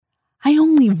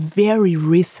only very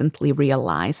recently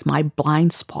realized my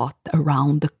blind spot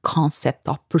around the concept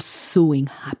of pursuing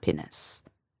happiness.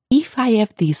 If I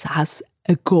have this as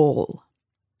a goal,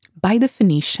 by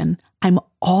definition, I'm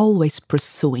always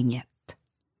pursuing it.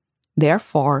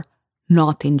 Therefore,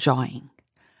 not enjoying,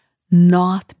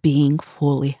 not being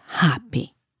fully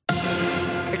happy.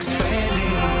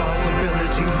 Expanding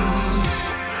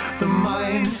possibilities, the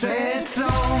Mindset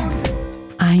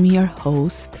Zone. I'm your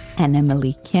host, Anna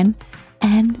Malikian,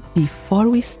 and before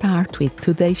we start with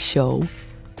today's show,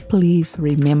 please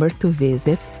remember to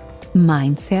visit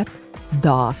mindset.zone.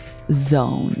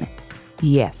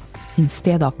 Yes,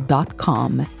 instead of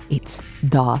 .com, it's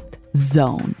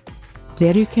 .zone.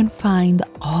 There you can find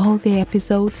all the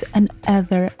episodes and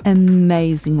other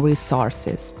amazing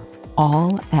resources,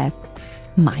 all at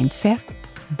mindset.zone.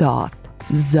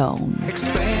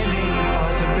 Expanding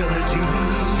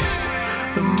possibilities,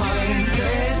 the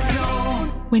Mindset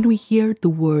Zone. When we hear the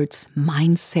words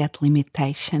mindset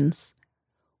limitations,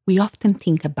 we often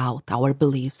think about our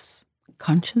beliefs,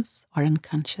 conscious or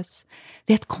unconscious,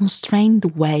 that constrain the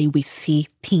way we see,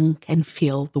 think, and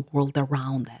feel the world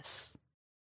around us.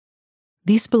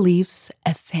 These beliefs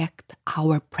affect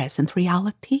our present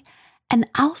reality and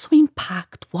also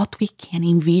impact what we can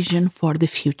envision for the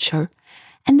future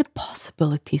and the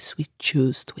possibilities we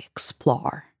choose to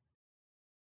explore.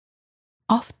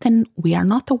 Often we are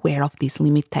not aware of these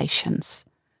limitations.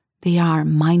 They are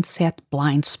mindset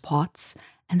blind spots,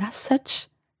 and as such,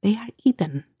 they are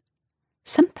hidden.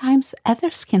 Sometimes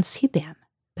others can see them,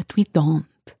 but we don't.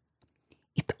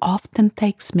 It often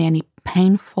takes many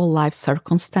painful life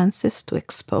circumstances to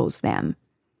expose them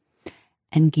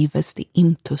and give us the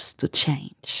impetus to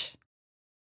change.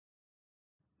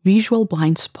 Visual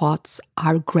blind spots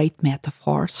are great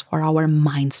metaphors for our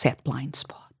mindset blind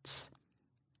spots.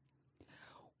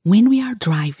 When we are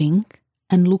driving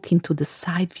and look into the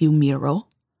side view mirror,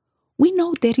 we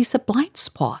know there is a blind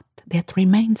spot that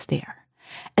remains there,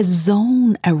 a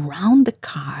zone around the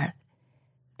car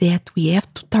that we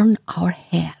have to turn our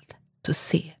head to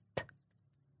see it.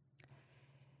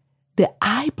 The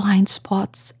eye blind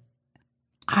spots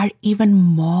are even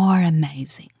more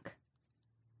amazing.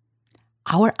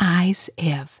 Our eyes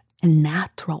have a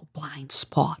natural blind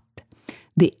spot,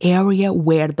 the area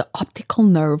where the optical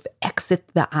nerve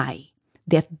exits the eye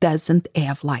that doesn't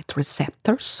have light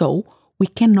receptors, so we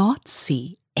cannot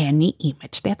see any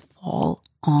image that falls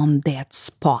on that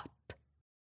spot.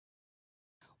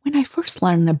 When I first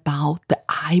learned about the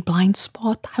eye blind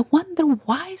spot, I wonder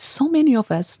why so many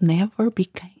of us never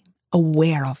became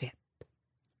aware of it.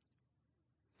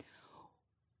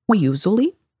 We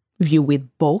usually view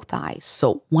with both eyes,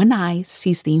 so one eye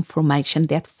sees the information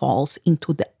that falls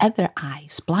into the other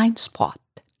eye's blind spot.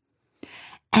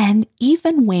 And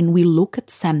even when we look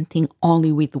at something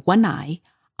only with one eye,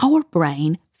 our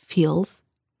brain feels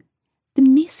the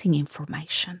missing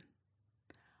information.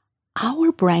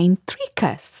 Our brain tricks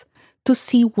us to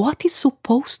see what is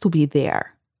supposed to be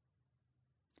there.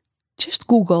 Just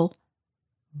Google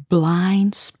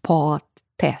blind spot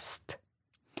test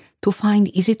to find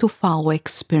easy-to-follow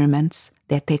experiments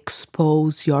that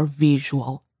expose your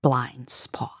visual blind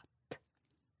spot.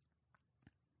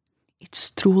 It's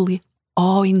truly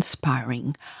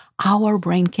awe-inspiring. Our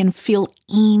brain can fill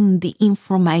in the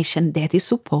information that is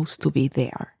supposed to be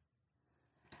there.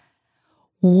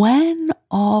 One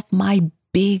of my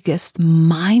biggest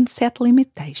mindset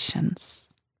limitations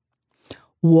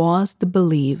was the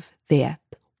belief that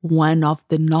one of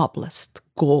the noblest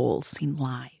goals in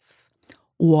life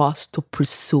was to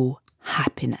pursue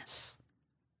happiness.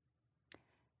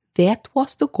 That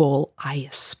was the goal I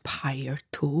aspired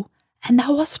to and I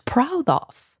was proud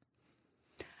of.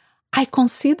 I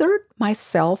considered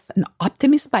myself an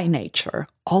optimist by nature,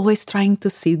 always trying to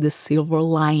see the silver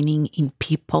lining in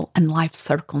people and life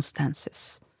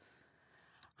circumstances.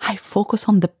 I focus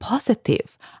on the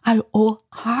positive. I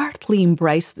wholeheartedly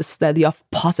embrace the study of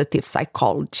positive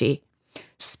psychology,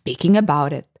 speaking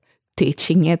about it,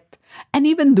 teaching it, and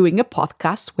even doing a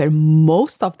podcast where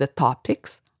most of the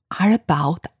topics are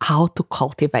about how to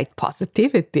cultivate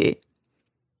positivity.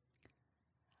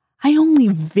 I only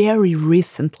very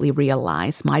recently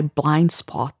realized my blind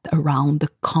spot around the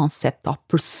concept of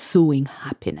pursuing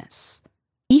happiness.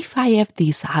 If I have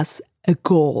this as a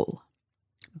goal,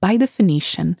 by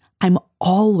definition, I'm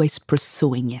always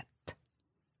pursuing it.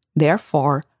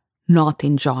 Therefore, not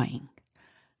enjoying,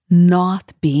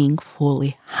 not being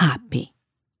fully happy.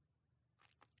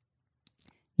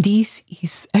 This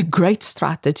is a great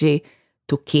strategy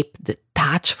to keep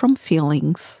detached from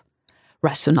feelings,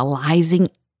 rationalizing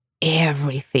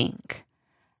everything,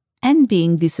 and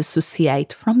being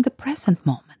disassociated from the present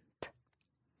moment.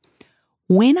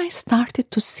 when I started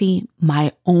to see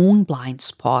my own blind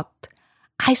spot,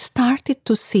 I started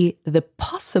to see the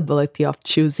possibility of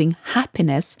choosing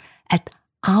happiness at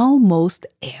almost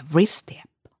every step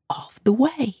of the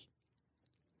way.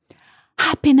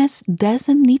 Happiness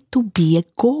doesn't need to be a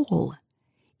goal.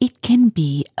 It can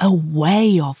be a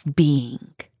way of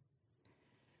being.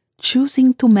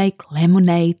 Choosing to make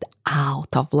lemonade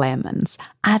out of lemons,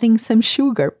 adding some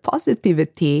sugar,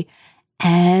 positivity,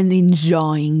 and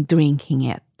enjoying drinking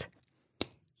it.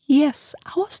 Yes,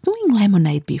 I was doing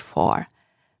lemonade before,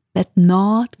 but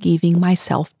not giving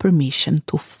myself permission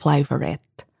to flavor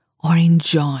it or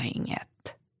enjoying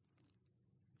it.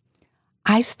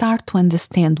 I start to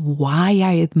understand why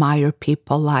I admire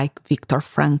people like Viktor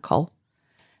Frankl,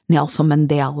 Nelson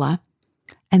Mandela,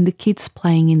 and the kids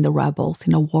playing in the rubbles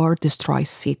in a war-destroyed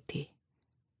city.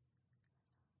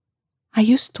 I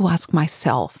used to ask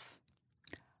myself,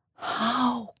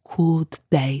 how could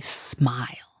they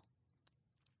smile?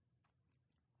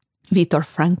 Viktor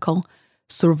Frankl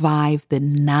survived the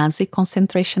Nazi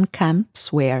concentration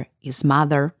camps where his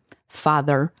mother,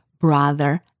 father,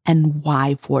 brother, and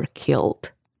wife were killed.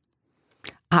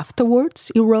 Afterwards,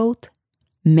 he wrote,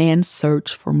 "Men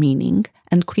search for meaning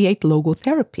and create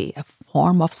logotherapy, a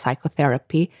form of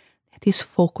psychotherapy that is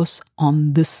focused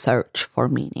on the search for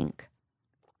meaning."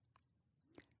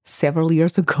 Several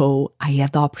years ago, I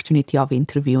had the opportunity of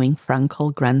interviewing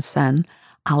Frankl's grandson,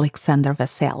 Alexander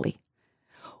Vasily,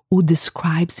 who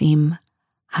describes him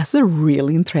as a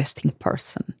really interesting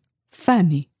person,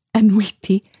 funny and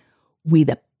witty, with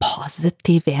a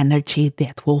positive energy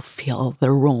that will fill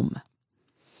the room.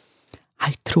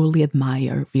 I truly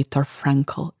admire Viktor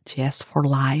Frankl just for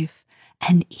life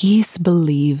and his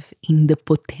belief in the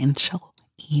potential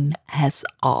in us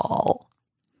all.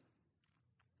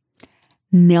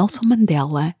 Nelson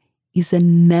Mandela is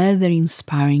another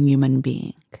inspiring human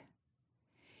being.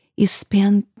 He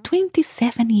spent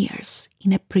 27 years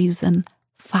in a prison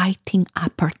fighting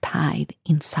apartheid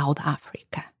in South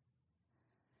Africa,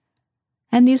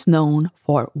 and is known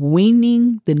for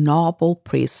winning the Nobel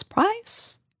Peace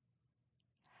Prize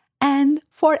and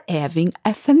for having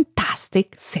a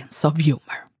fantastic sense of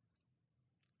humor.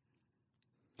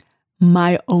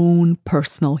 My own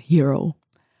personal hero,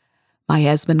 my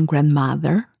husband's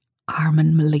grandmother,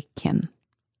 Armen Malikian.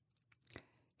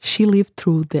 She lived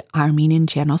through the Armenian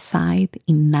genocide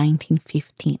in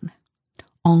 1915.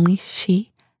 Only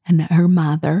she and her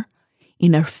mother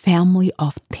in her family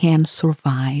of 10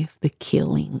 survived the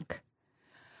killing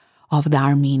of the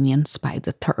Armenians by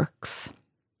the Turks.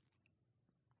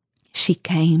 She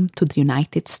came to the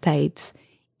United States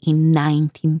in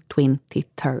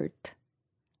 1923,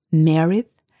 married,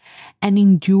 and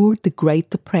endured the Great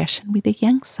Depression with a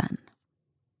young son.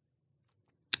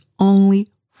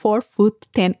 Only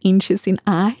 4'10" in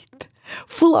height,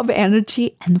 full of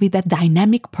energy and with a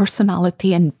dynamic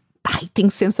personality and biting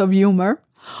sense of humor,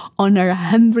 on her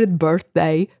 100th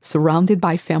birthday, surrounded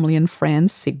by family and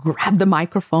friends, she grabbed the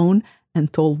microphone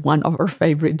and told one of her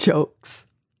favorite jokes.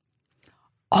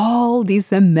 All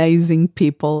these amazing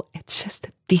people had just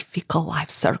difficult life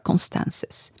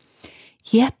circumstances,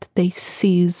 yet they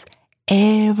seize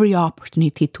every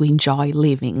opportunity to enjoy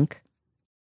living.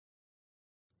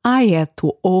 I had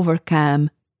to overcome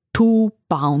 2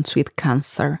 bouts with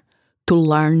cancer to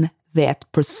learn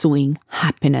that pursuing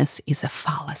happiness is a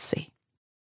fallacy.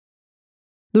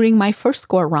 During my first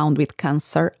go-around with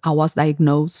cancer, I was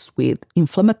diagnosed with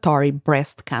inflammatory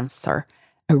breast cancer,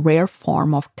 a rare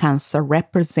form of cancer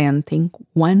representing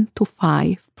 1 to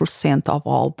 5% of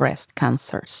all breast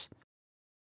cancers,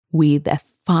 with a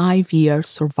 5-year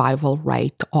survival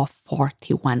rate of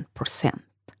 41%.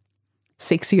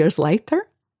 6 years later,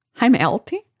 I'm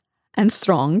healthy and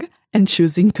strong and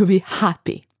choosing to be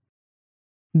happy.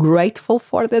 Grateful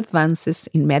for the advances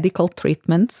in medical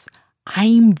treatments, I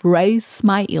embrace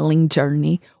my healing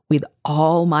journey with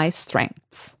all my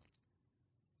strengths.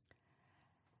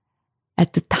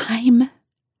 At the time,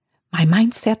 my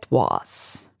mindset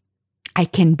was, I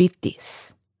can beat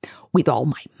this with all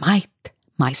my might,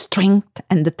 my strength,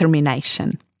 and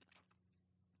determination.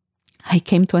 I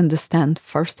came to understand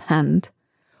firsthand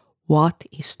what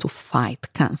is to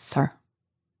fight cancer.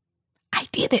 I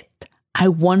did it. I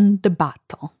won the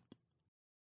battle.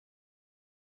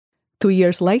 2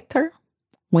 years later,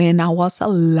 when I was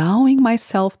allowing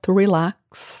myself to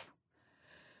relax,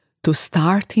 to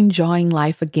start enjoying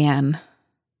life again,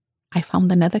 I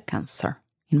found another cancer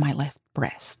in my left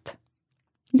breast.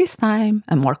 This time,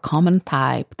 a more common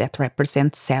type that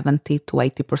represents 70 to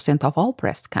 80% of all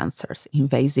breast cancers,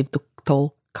 invasive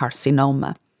ductal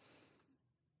carcinoma.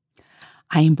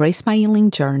 I embraced my healing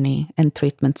journey and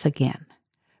treatments again,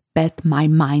 but my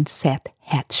mindset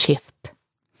had shifted.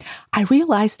 I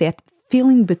realized that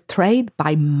feeling betrayed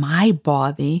by my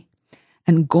body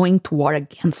and going to war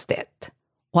against it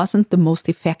wasn't the most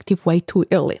effective way to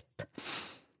heal it.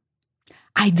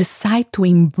 I decided to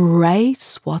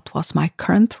embrace what was my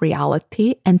current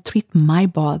reality and treat my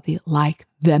body like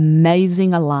the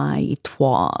amazing ally it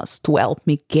was to help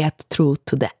me get through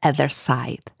to the other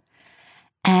side.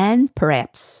 And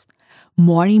perhaps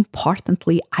more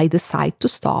importantly, I decided to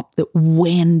stop the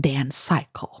when-then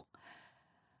cycle.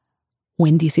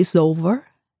 When this is over,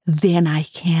 then I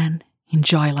can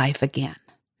enjoy life again.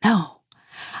 No,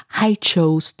 I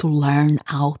chose to learn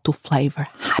how to flavor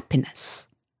happiness.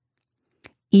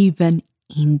 Even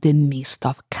in the midst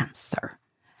of cancer,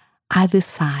 I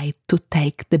decide to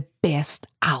take the best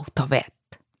out of it.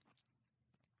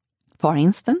 For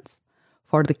instance,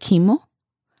 for the chemo,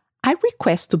 I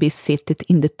request to be seated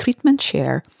in the treatment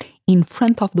chair in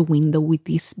front of the window with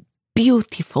these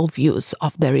beautiful views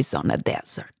of the Arizona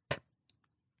desert.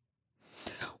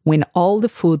 When all the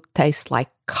food tastes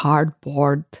like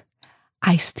cardboard,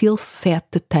 I still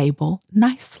set the table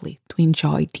nicely to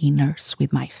enjoy dinners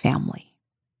with my family.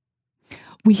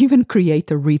 We even create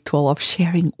a ritual of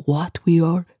sharing what we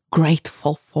are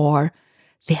grateful for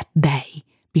that day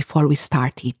before we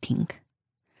start eating.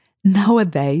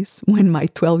 Nowadays, when my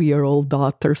 12-year-old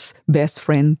daughter's best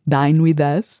friend dine with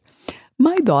us,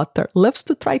 my daughter loves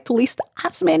to try to list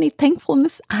as many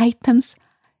thankfulness items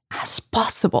as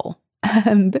possible.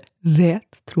 And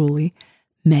that truly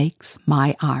makes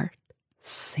my heart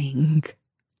sing.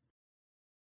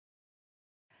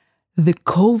 The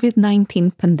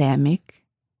COVID-19 pandemic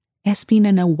has been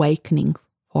an awakening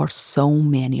for so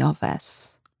many of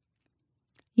us.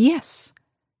 Yes,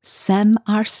 some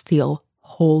are still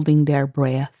holding their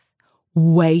breath,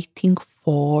 waiting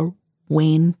for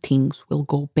when things will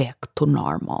go back to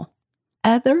normal.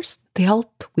 Others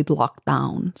dealt with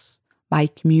lockdowns by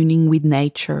communing with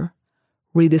nature,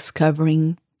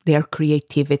 rediscovering their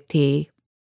creativity,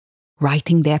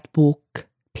 writing that book,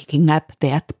 picking up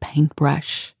that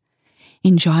paintbrush,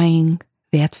 enjoying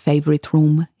that favorite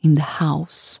room in the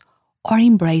house, or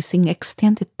embracing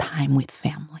extended time with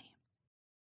family.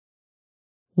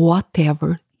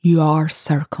 Whatever your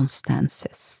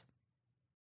circumstances,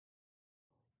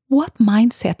 what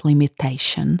mindset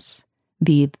limitations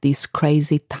did these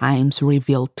crazy times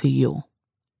reveal to you?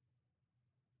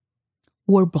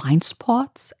 Were blind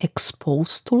spots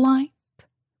exposed to light?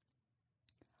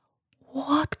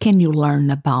 What can you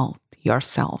learn about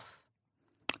yourself,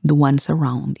 the ones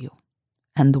around you,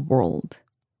 and the world?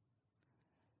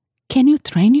 Can you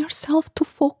train yourself to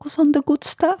focus on the good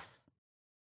stuff?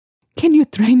 Can you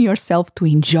train yourself to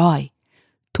enjoy,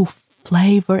 to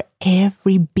flavor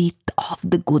every bit of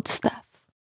the good stuff?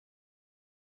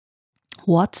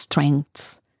 What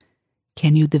strengths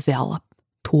can you develop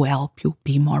to help you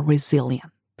be more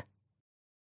resilient?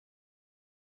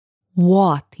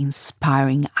 What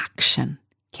inspiring action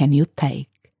can you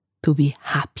take to be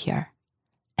happier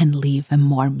and live a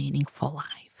more meaningful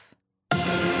life?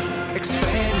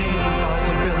 Expanding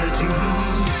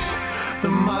possibilities, the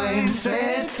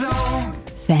Mindset Zone.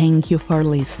 Thank you for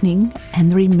listening,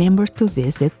 and remember to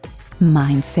visit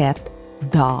mindset.zone.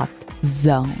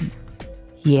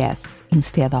 Yes,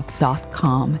 instead of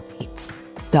 .com, it's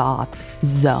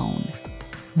 .zone.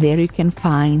 There you can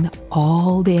find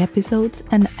all the episodes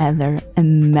and other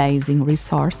amazing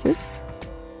resources,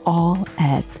 all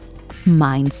at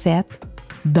mindset.zone.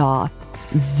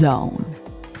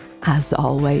 As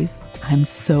always, I'm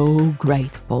so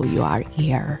grateful you are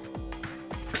here.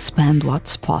 Expand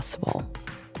what's possible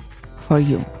for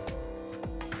you,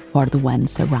 for the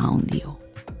ones around you,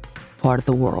 for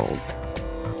the world.